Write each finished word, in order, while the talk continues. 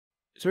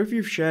So if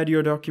you've shared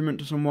your document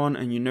to someone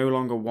and you no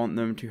longer want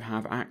them to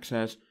have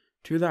access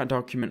to that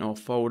document or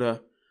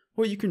folder,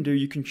 what you can do,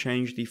 you can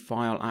change the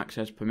file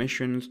access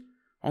permissions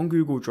on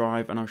Google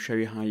Drive, and I'll show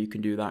you how you can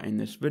do that in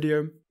this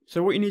video.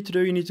 So what you need to do,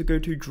 you need to go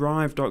to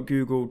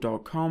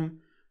drive.google.com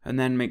and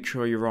then make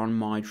sure you're on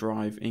My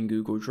Drive in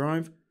Google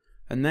Drive.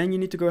 And then you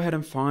need to go ahead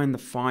and find the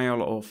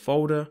file or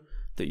folder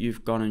that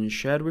you've gone and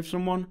shared with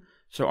someone.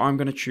 So I'm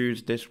going to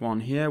choose this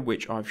one here,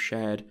 which I've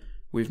shared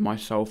with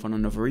myself on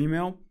another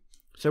email.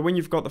 So when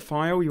you've got the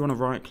file, you want to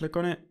right click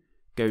on it,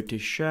 go to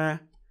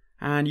share,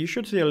 and you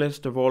should see a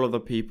list of all of the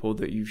people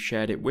that you've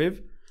shared it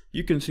with.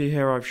 You can see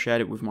here I've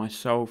shared it with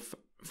myself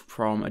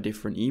from a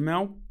different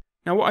email.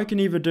 Now what I can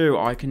either do,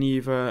 I can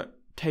either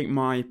take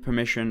my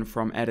permission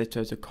from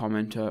editor to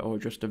commenter or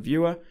just a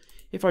viewer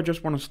if I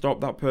just want to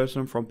stop that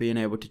person from being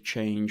able to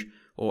change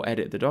or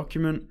edit the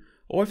document,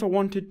 or if I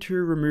wanted to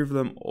remove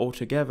them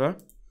altogether,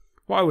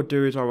 what I would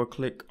do is I would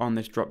click on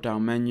this drop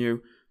down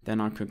menu,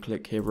 then I can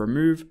click here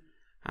remove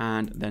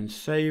and then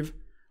save,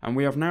 and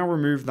we have now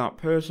removed that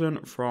person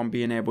from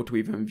being able to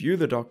even view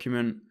the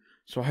document.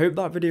 So I hope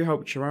that video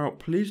helped you out.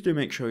 Please do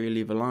make sure you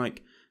leave a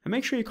like and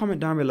make sure you comment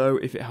down below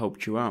if it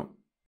helped you out.